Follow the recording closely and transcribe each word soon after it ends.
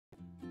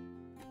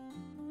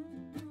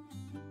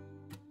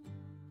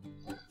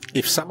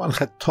If someone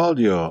had told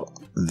you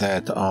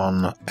that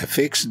on a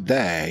fixed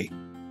day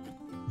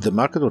the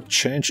market would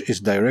change its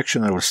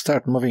direction and will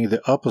start moving in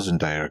the opposite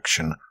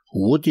direction,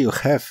 would you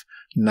have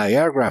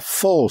Niagara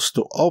Falls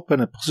to open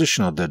a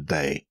position on that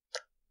day?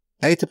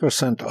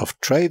 80% of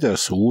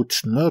traders would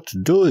not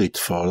do it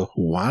for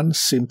one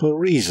simple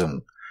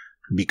reason,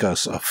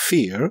 because of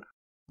fear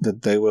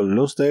that they will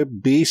lose their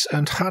bees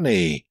and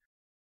honey.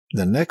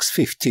 The next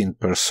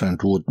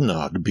 15% would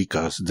not,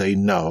 because they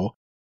know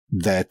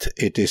that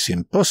it is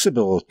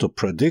impossible to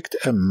predict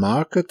a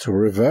market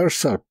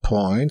reversal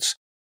points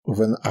with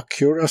an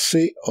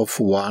accuracy of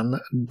one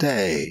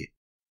day.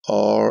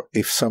 Or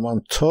if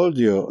someone told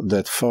you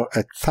that for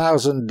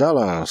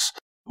 $1,000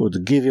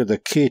 would give you the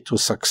key to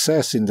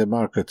success in the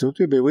market, would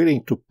you be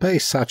willing to pay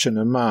such an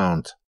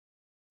amount?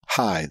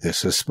 Hi,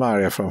 this is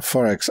Mario from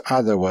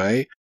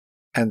fxotherway,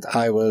 and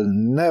I will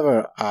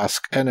never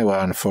ask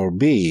anyone for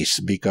bees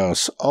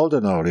because all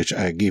the knowledge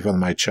I give on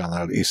my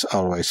channel is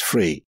always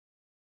free.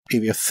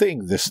 If you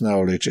think this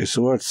knowledge is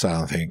worth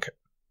something,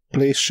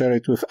 please share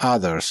it with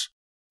others,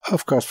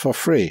 of course for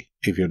free,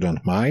 if you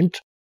don't mind.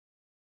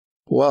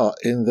 Well,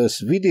 in this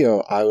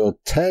video I will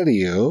tell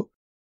you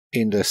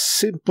in the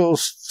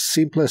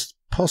simplest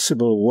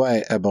possible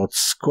way about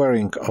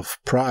squaring of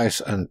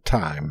price and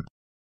time.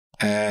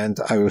 And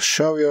I will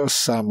show you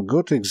some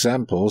good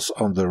examples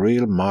on the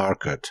real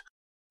market.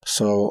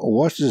 So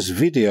watch this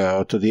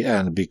video to the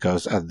end,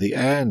 because at the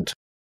end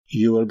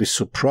you will be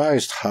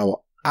surprised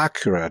how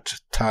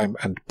accurate time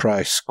and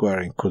price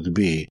squaring could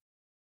be.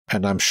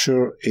 And I'm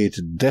sure it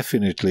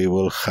definitely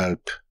will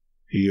help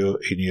you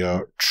in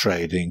your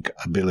trading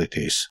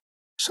abilities.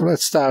 So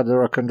let's start the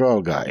rock and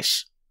roll,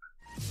 guys.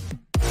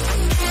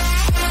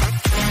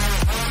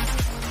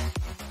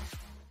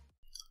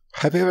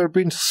 Have you ever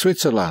been to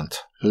Switzerland?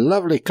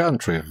 Lovely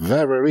country,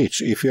 very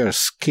rich. If you're a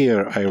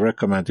skier, I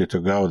recommend you to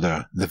go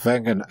there. The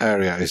Wengen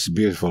area is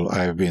beautiful.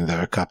 I've been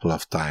there a couple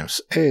of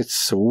times.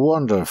 It's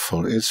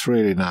wonderful. It's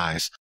really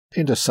nice.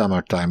 In the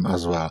summertime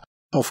as well.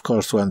 Of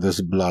course, when this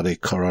bloody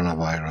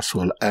coronavirus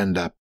will end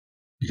up,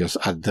 because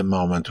at the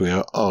moment we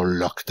are all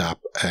locked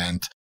up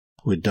and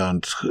we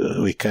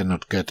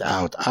cannot get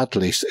out, at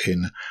least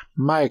in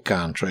my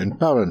country, in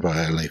Poland where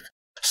I live.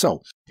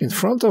 So, in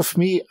front of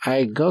me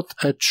I got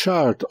a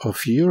chart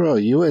of Euro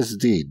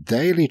USD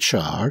daily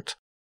chart,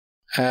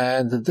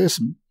 and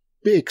this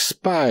big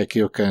spike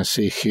you can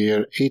see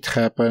here, it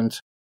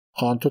happened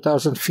on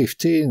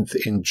 2015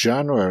 in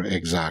January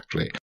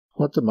exactly.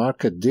 What the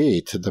market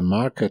did, the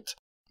market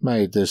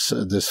made this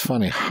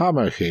funny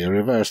hammer here,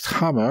 reversed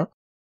hammer,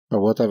 or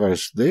whatever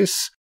is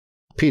this,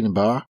 pin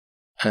bar,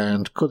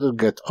 and couldn't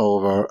get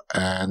over,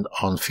 and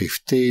on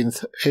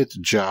 15th it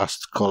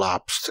just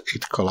collapsed.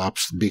 It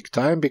collapsed big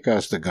time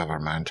because the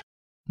government,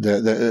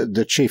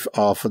 the chief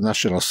of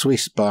National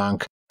Swiss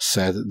Bank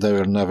said they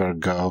were never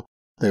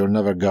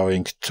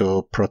going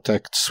to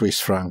protect Swiss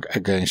franc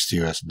against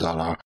US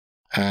dollar,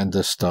 and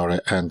the story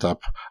ended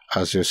up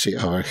as you see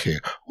over here.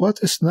 What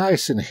is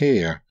nice in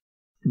here,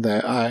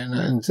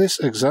 in this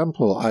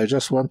example I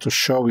just want to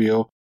show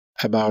you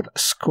about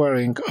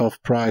squaring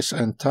of price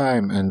and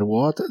time and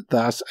what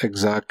does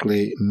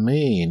exactly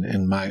mean,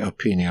 in my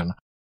opinion.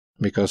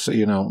 Because,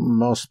 you know,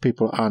 most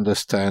people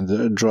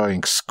understand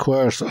drawing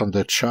squares on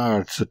the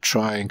charts,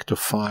 trying to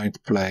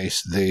find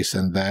place, this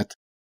and that.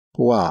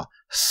 Well,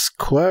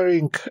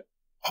 squaring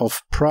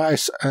of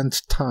price and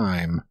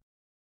time,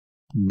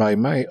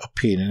 in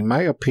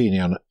my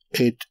opinion,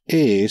 it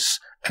is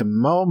a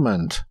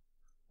moment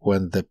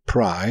when the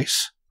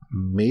price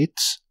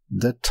meets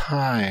the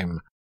time.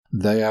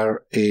 They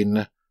are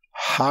in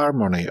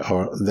harmony,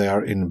 or they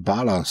are in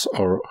balance,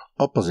 or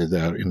opposite,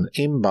 they are in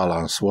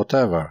imbalance,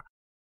 whatever.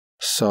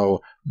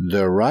 So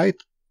the right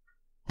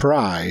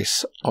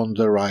price on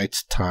the right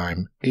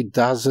time, it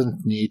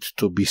doesn't need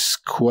to be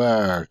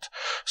squared.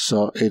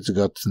 So it's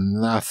got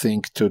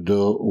nothing to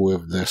do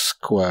with the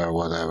square,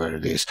 whatever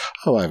it is.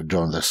 Oh, I've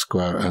drawn the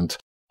square and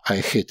I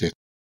hit it.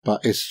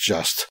 But it's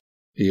just,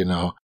 you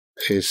know,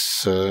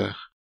 it's a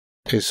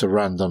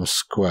random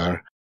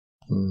square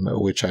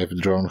which I've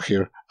drawn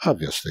here.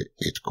 Obviously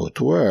it could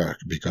work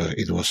because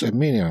it was a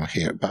minimum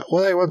here, but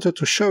what I wanted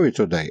to show you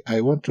today, I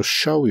want to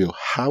show you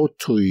how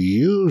to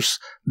use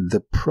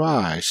the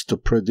price to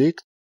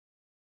predict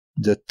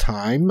the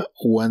time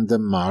when the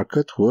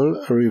market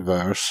will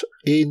reverse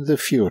in the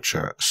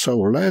future. So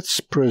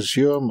let's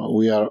presume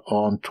we are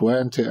on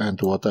 20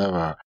 and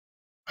whatever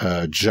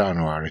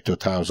January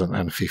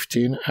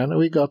 2015, and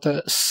we got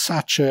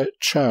such a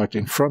chart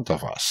in front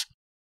of us.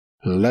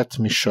 Let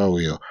me show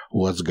you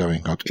what's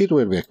going on. It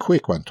will be a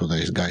quick one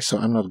today, guys, so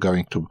I'm not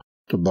going to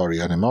bore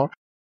you anymore.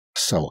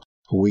 So,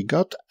 we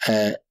got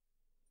a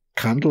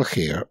candle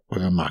here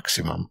with a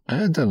maximum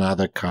and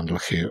another candle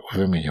here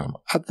with a minimum.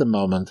 At the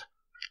moment,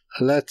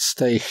 let's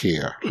stay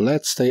here.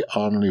 Let's stay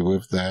only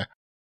with the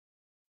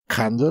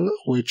candle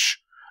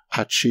which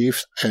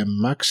achieved a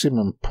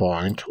maximum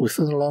point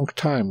within a long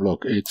time.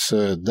 Look, it's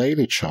a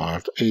daily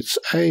chart. Its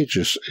age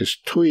is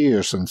 2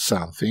 years and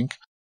something.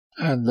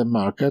 And the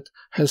market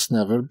has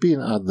never been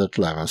at that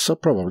level, so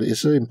probably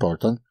it's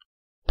important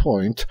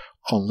point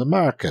on the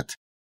market.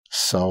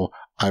 So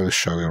I will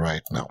show you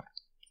right now.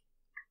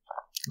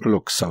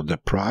 Look, so the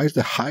price,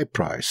 the high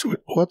price,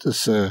 what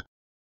is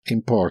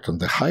important?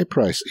 The high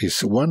price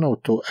is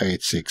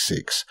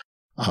 102.866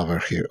 over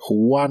here.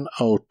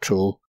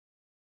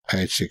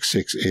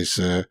 102.866 is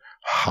a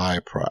high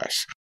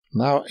price.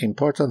 Now,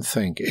 important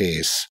thing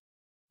is,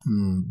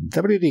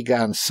 WD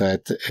Gunn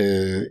said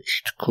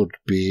it could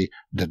be,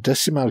 the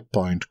decimal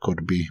point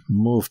could be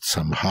moved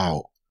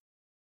somehow.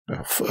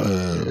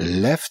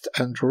 Left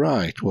and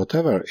right,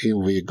 whatever. If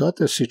we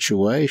got a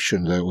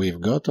situation that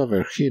we've got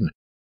over here,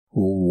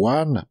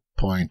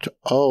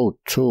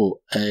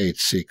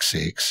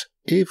 1.02866,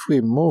 if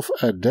we move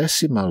a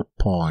decimal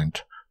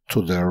point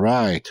to the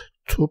right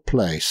 2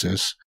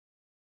 places,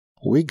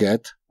 we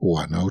get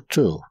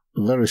 102.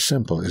 Very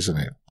simple, isn't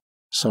it?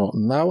 So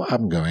now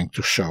I'm going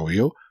to show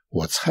you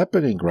what's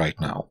happening right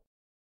now.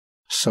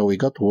 So we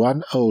got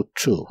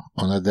 102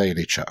 on a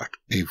daily chart.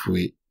 If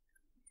we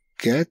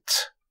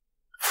get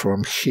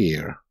from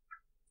here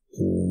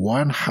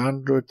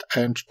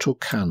 102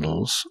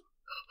 candles,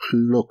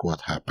 look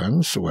what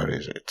happens. Where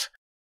is it?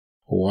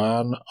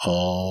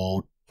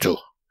 102.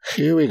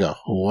 Here we go,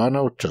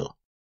 102.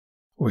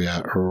 We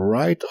are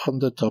right on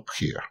the top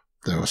here.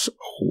 There's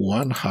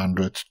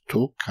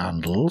 102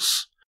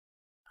 candles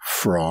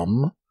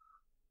from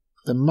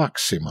the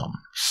maximum.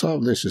 So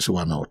this is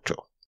 102.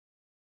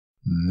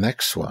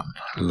 Next one,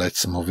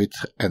 let's move it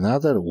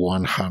another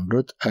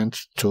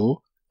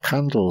 102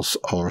 candles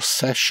or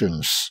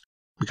sessions,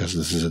 because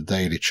this is a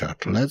daily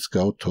chart. Let's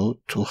go to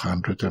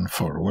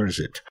 204. Where is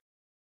it?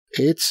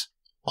 It's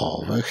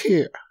over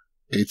here.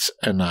 It's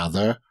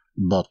another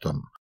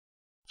bottom.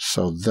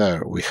 So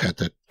there we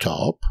had a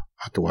top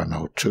at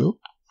 102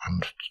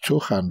 and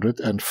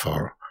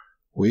 204.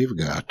 We've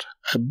got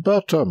a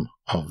bottom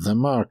of the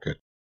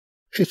market.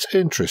 It's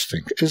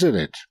interesting, isn't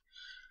it?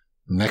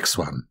 Next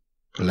one.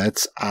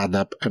 Let's add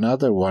up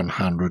another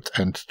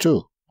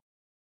 102.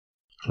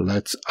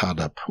 Let's add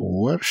up.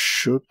 Where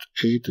should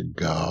it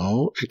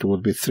go? It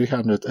would be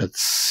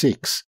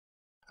 306,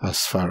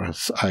 as far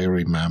as I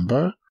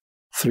remember.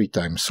 3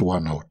 times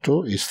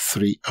 102 is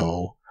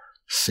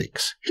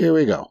 306. Here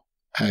we go.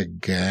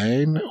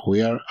 Again,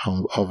 we are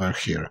over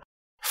here.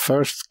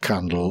 First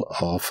candle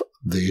of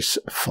this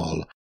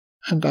fall.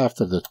 And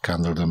after that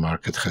candle, the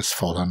market has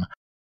fallen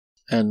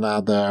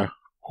another,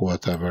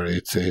 whatever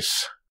it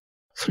is,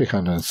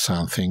 300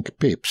 something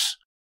pips.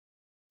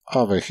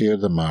 Over here,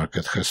 the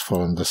market has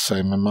fallen the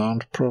same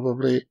amount,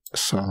 probably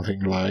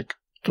something like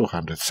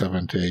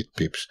 278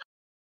 pips.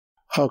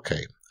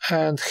 Okay,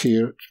 and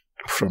here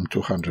from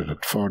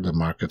 204, the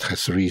market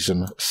has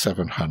risen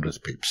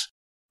 700 pips.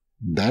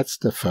 That's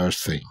the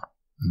first thing.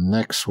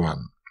 Next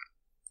one.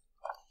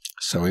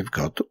 So we've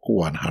got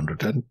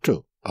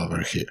 102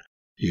 over here.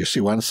 You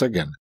see once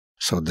again.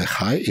 So the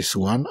high is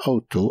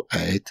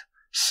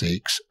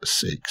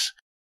 102.866.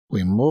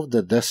 We move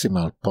the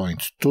decimal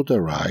point to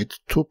the right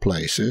 2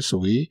 places,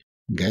 we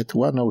get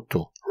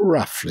 102,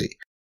 roughly.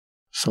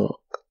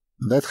 So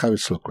that's how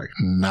it's looking like.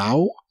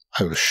 Now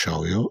I will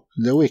show you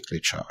the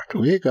weekly chart.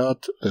 We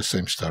got the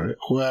same story.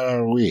 Where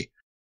are we?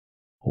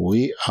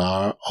 We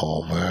are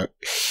over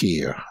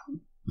here.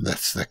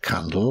 That's the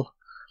candle.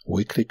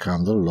 Weekly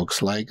candle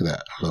looks like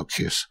that. Look,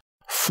 here's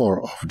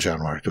 4 of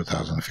January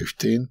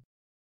 2015,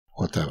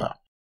 whatever.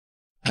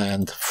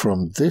 And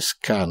from this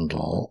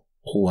candle,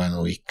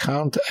 when we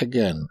count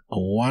again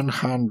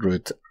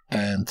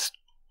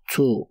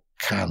 102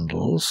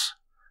 candles,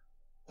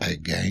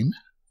 again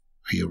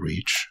we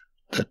reach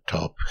the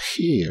top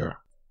here.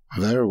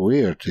 Very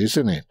weird,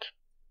 isn't it?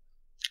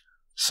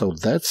 So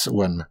that's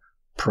when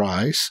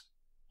price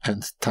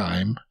and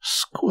time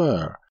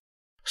square.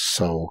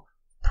 So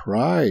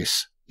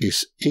price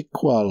is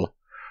equal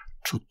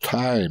to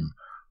time.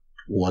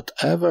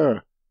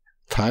 Whatever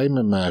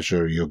time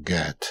measure you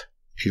get,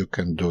 you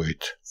can do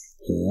it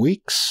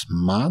weeks,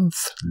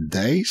 months,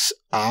 days,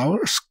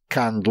 hours,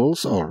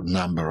 candles, or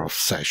number of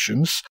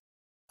sessions,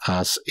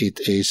 as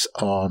it is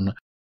on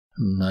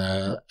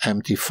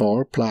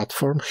MT4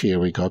 platform. Here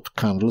we got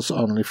candles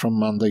only from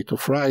Monday to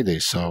Friday,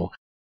 so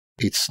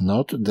it's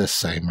not the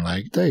same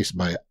like days.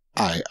 But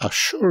I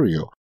assure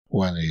you,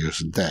 when you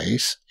use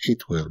days,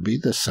 it will be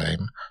the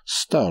same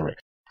story.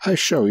 I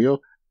show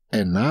you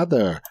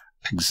another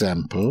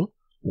example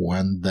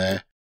when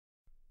the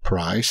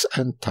price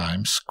and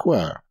time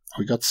square.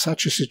 We got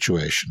such a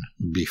situation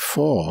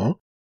before,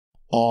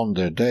 on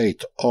the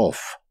date of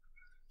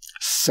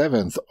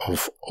 7th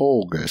of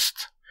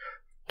August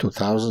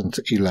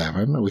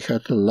 2011, we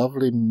had a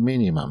lovely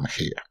minimum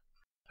here.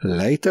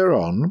 Later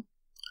on,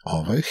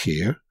 over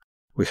here,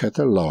 we had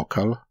a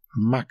local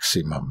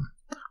maximum,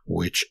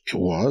 which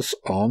was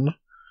on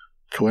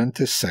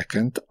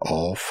 22nd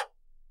of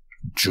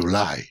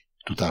July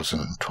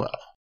 2012.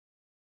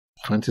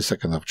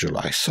 22nd of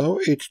July.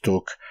 So it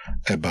took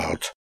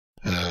about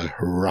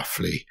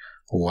roughly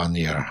 1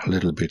 year, a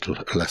little bit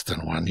less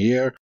than 1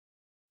 year.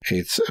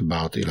 It's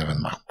about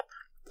 11 months.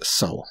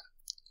 So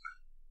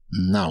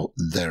now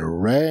the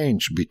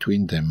range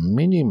between the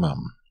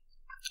minimum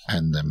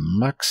and the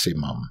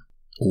maximum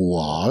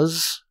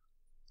was...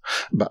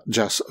 But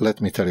just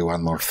let me tell you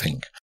one more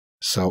thing.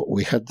 So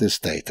we had this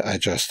date. I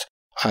just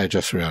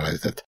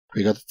realized that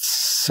we got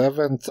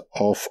 7th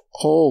of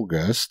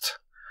August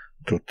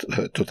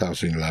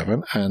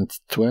 2011 and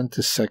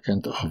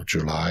 22nd of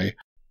July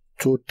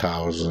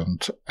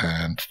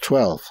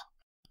 2012.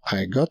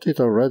 I got it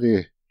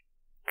already,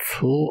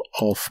 2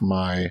 of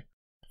my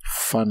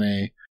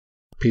funny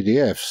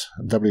PDFs,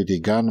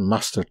 WD Gun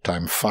Master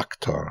Time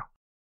Factor,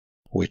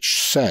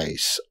 which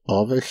says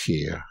over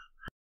here,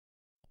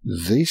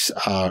 these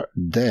are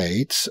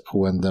dates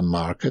when the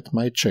market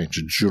might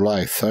change,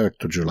 July 3rd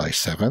to July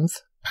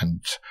 7th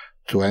and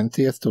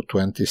 20th to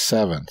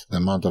 27th.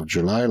 The month of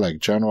July, like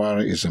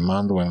January, is a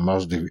month when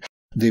most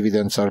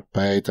dividends are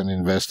paid and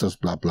investors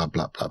blah blah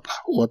blah blah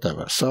blah,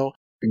 whatever. So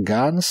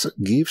Gans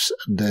gives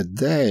the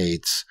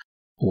dates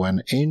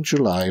when in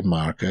July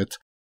market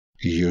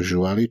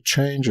usually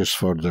changes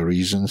for the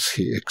reasons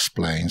he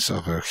explains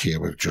over here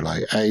with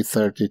July 8,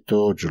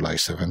 32, July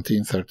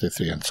 17,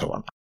 33, and so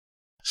on.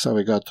 So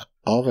we got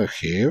over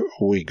here,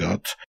 we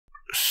got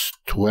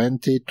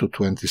 20 to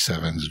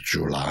 27th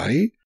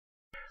July,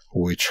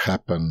 which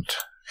happened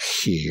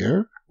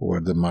here, where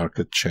the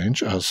market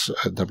changed, as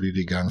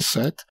WD Gun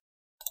said.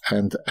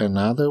 And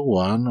another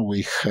one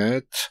we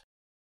had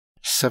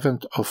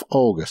 7th of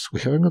August. We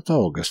haven't got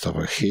August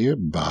over here,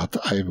 but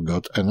I've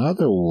got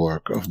another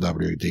work of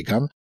WD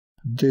Gun.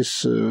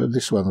 This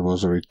one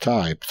was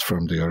retyped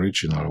from the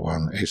original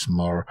one. It's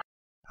more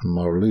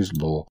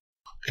legible.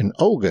 In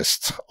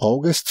August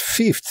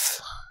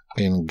 5th,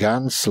 in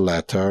Gun's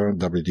letter,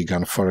 WD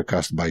Gun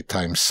Forecast by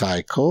Time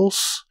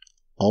Cycles,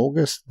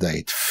 August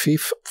date,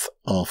 5th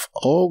of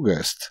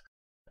August,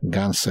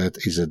 Gun said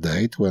is a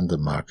date when the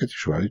market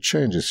usually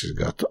changes. He's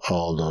got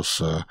all those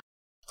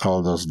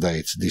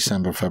dates,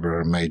 December,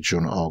 February, May,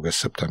 June, August,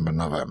 September,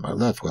 November.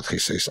 That's what he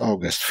says,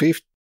 August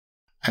 5th.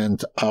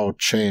 And our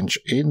change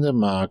in the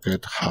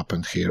market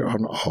happened here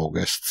on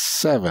August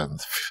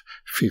 7th.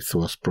 5th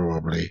was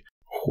probably...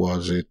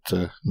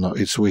 no,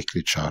 it's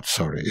weekly chart,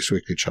 sorry, it's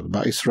weekly chart,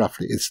 but it's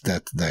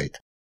that date.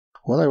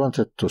 What I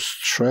wanted to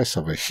stress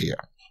over here,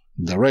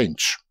 the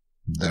range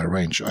I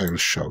will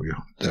show you.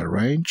 The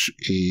range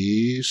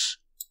is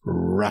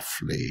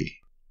roughly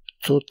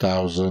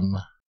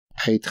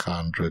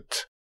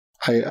 2,800,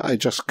 I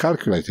just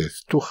calculated,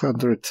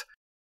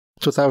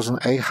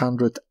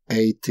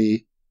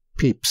 2,880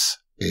 pips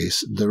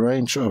is the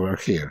range over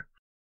here.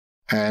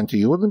 And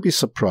you wouldn't be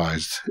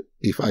surprised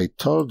if I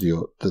told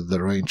you that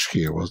the range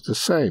here was the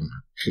same.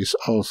 It's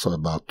also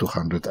about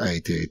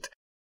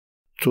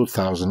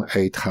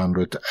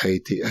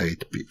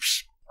 2,888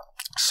 pips.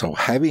 So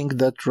having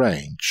that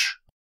range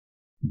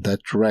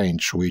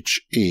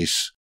which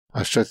is,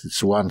 I said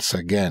it's once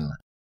again,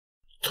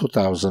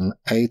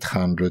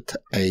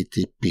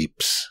 2,880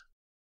 pips.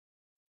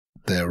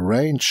 The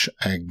range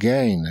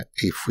again,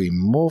 if we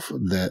move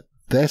the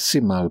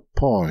decimal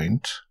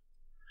point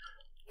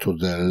to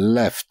the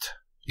left,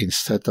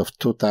 instead of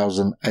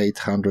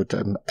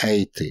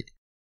 2,880,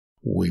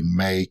 we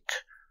make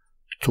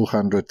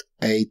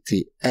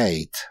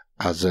 288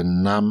 as a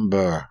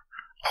number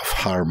of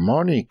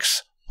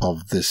harmonics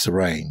of this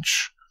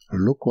range.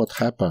 Look what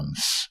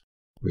happens.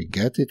 We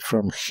get it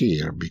from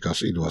here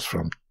because it was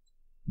from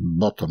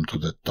bottom to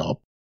the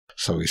top.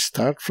 So we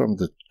start from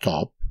the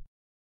top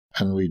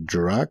and we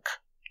drag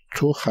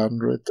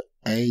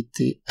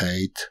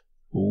 288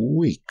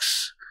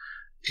 weeks.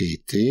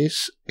 It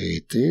is,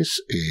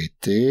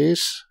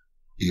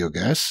 you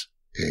guess,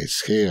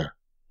 it's here.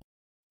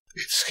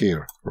 It's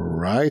here,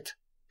 right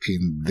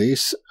in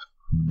this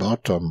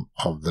bottom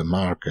of the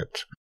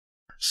market.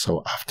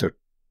 So after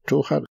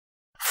 200,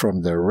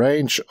 from the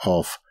range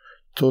of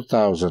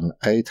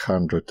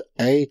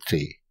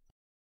 2,880,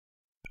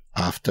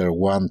 after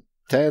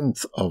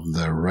 1/10 of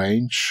the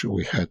range,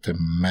 we had a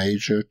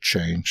major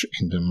change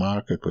in the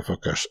market with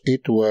Forex.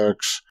 It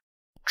works,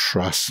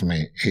 trust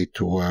me,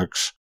 it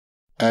works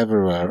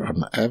everywhere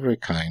on every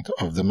kind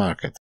of the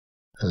market.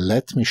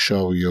 Let me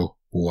show you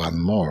one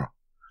more.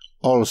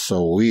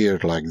 Also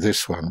weird like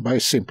this one, but a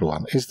simple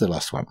one. Is the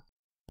last one.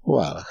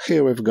 Well,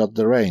 here we've got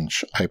the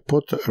range. I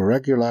put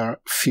regular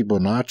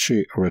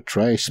Fibonacci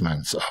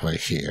retracements over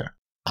here.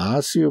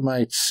 As you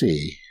might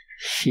see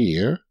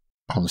here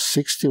on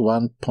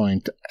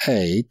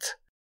 61.8,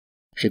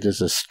 it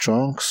is a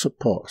strong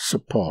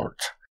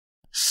support.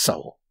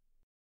 So,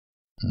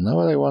 now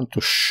what I want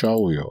to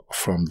show you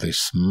from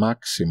this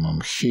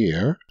maximum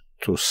here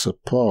to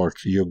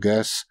support, you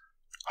guess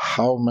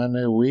how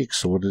many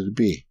weeks would it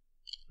be?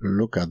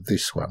 Look at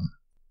this one.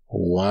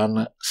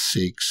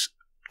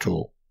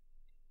 162.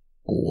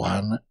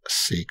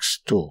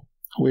 162,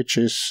 which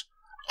is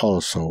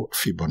also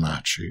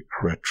Fibonacci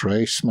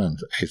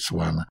retracement.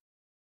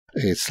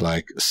 It's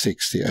like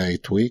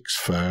 68 weeks.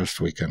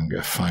 First, we can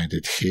find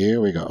it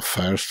here. We got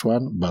first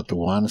one, but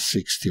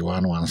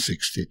 161,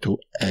 162,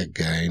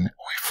 again,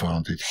 we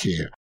found it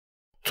here.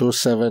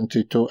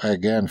 272,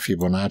 again,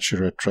 Fibonacci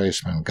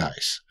retracement,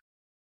 guys.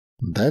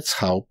 That's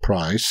how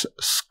price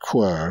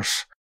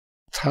squares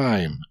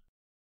time.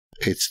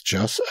 It's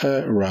just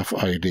a rough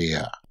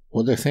idea.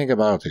 What do you think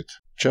about it?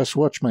 Just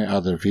watch my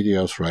other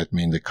videos, write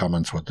me in the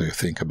comments what do you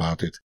think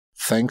about it.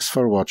 Thanks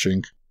for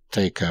watching,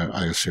 take care,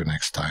 I'll see you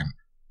next time.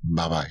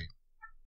 Bye bye.